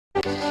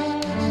Hey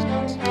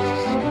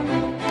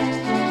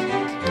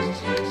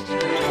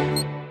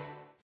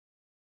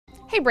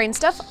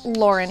BrainStuff,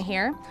 Lauren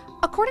here.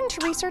 According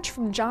to research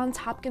from Johns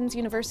Hopkins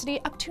University,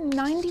 up to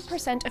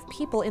 90% of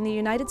people in the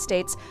United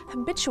States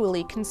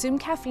habitually consume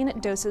caffeine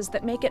at doses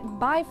that make it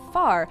by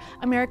far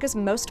America's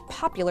most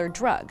popular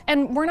drug.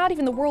 And we're not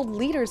even the world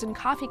leaders in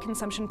coffee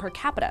consumption per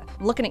capita.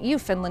 Looking at you,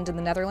 Finland and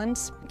the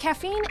Netherlands.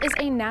 Caffeine is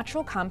a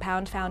natural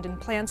compound found in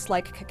plants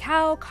like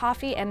cacao,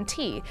 coffee, and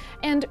tea,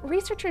 and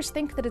researchers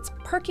think that its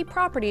perky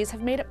properties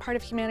have made it part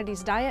of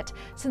humanity's diet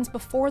since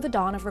before the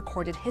dawn of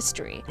recorded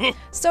history.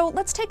 So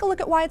let's take a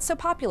look at why it's so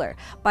popular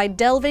by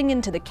delving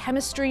into the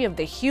chemistry of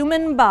the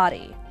human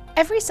body.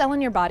 Every cell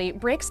in your body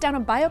breaks down a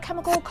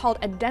biochemical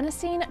called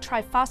adenosine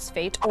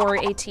triphosphate, or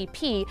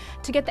ATP,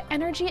 to get the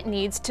energy it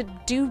needs to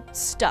do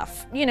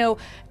stuff. You know,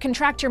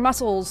 contract your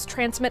muscles,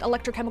 transmit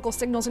electrochemical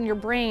signals in your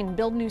brain,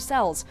 build new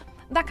cells.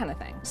 That kind of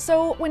thing.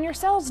 So when your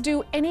cells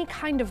do any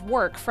kind of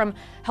work, from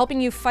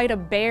helping you fight a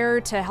bear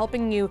to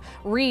helping you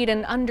read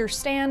and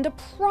understand a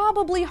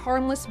probably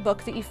harmless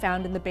book that you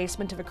found in the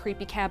basement of a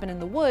creepy cabin in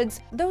the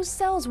woods, those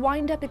cells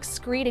wind up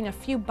excreting a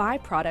few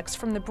byproducts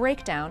from the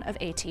breakdown of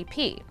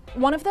ATP.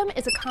 One of them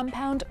is a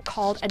compound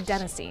called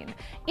adenosine.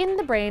 In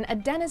the brain,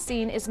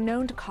 adenosine is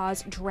known to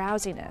cause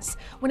drowsiness.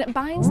 When it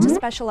binds to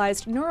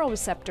specialized neural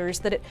receptors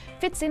that it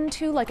fits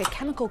into like a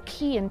chemical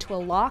key into a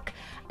lock,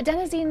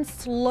 adenosine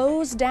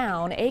slows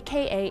down,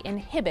 aka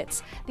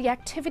inhibits, the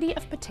activity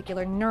of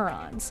particular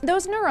neurons.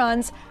 Those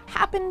neurons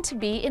happen to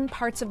be in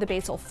parts of the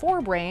basal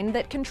forebrain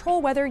that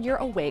control whether you're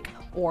awake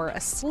or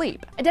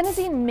asleep.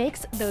 Adenosine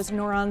makes those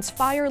neurons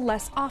fire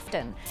less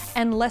often,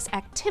 and less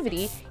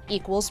activity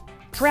equals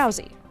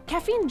drowsy.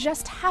 Caffeine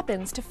just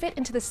happens to fit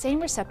into the same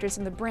receptors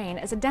in the brain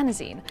as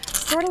adenosine,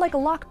 sort of like a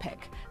lockpick.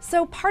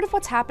 So part of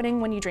what's happening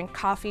when you drink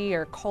coffee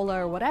or cola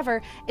or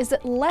whatever is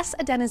that less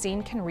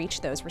adenosine can reach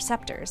those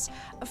receptors.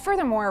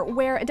 Furthermore,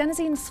 where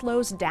adenosine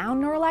slows down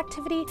neural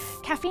activity,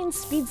 caffeine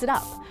speeds it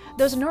up.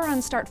 Those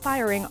neurons start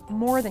firing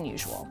more than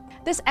usual.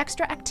 This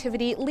extra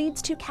activity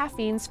leads to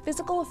caffeine's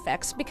physical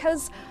effects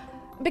because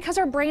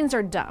our brains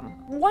are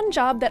dumb. One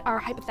job that our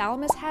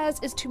hypothalamus has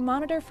is to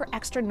monitor for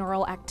extra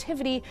neural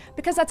activity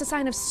because that's a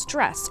sign of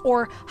stress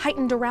or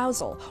heightened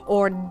arousal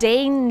or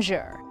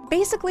danger.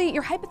 Basically,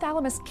 your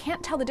hypothalamus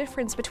can't tell the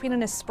difference between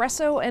an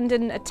espresso and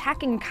an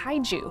attacking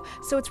kaiju,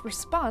 so its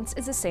response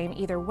is the same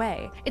either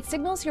way. It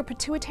signals your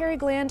pituitary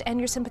gland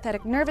and your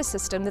sympathetic nervous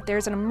system that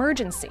there's an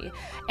emergency,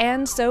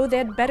 and so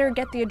they'd better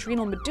get the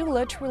adrenal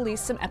medulla to release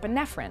some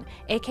epinephrine,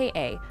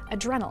 aka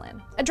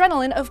adrenaline.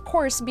 Adrenaline, of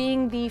course,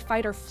 being the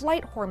fight or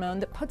flight hormone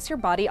that puts your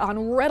body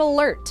on red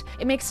alert.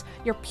 It makes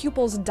your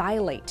pupils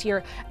dilate,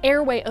 your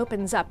airway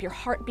opens up, your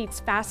heart beats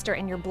faster,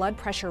 and your blood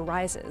pressure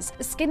rises.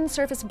 The skin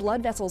surface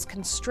blood vessels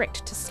constrict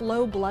to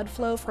slow blood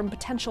flow from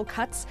potential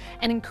cuts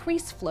and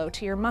increase flow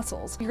to your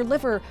muscles. Your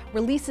liver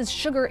releases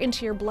sugar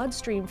into your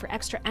bloodstream for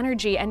extra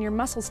energy, and your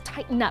muscles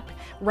tighten up,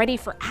 ready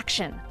for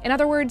action. In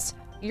other words,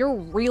 you're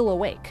real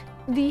awake.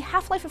 The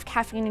half-life of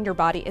caffeine in your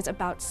body is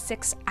about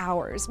 6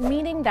 hours,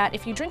 meaning that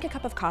if you drink a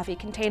cup of coffee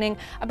containing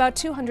about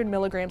 200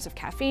 milligrams of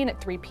caffeine at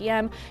 3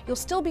 p.m., you'll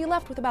still be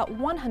left with about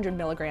 100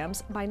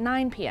 milligrams by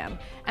 9 p.m.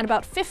 and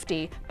about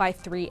 50 by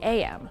 3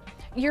 a.m.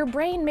 Your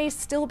brain may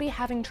still be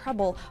having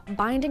trouble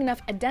binding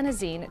enough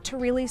adenosine to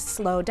really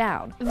slow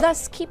down,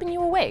 thus keeping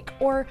you awake,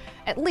 or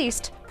at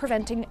least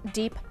preventing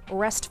deep,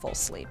 restful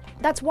sleep.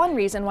 That's one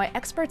reason why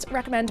experts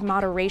recommend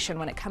moderation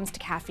when it comes to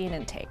caffeine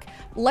intake.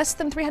 Less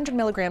than 300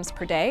 milligrams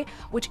per day,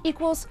 which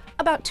equals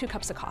about 2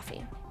 cups of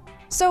coffee.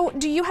 So,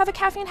 do you have a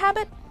caffeine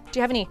habit? Do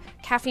you have any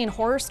caffeine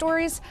horror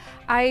stories?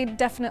 I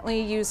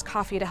definitely use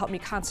coffee to help me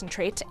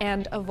concentrate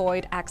and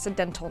avoid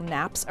accidental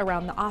naps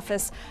around the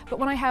office, but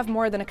when I have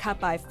more than a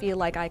cup, I feel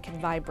like I can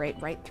vibrate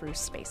right through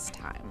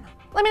space-time.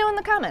 Let me know in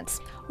the comments.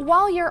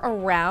 While you're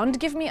around,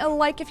 give me a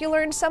like if you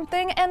learned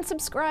something, and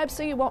subscribe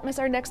so you won't miss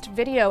our next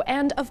video.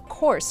 And of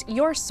course,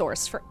 your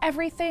source for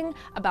everything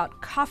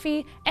about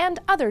coffee and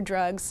other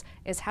drugs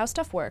is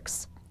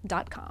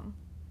HowStuffWorks.com.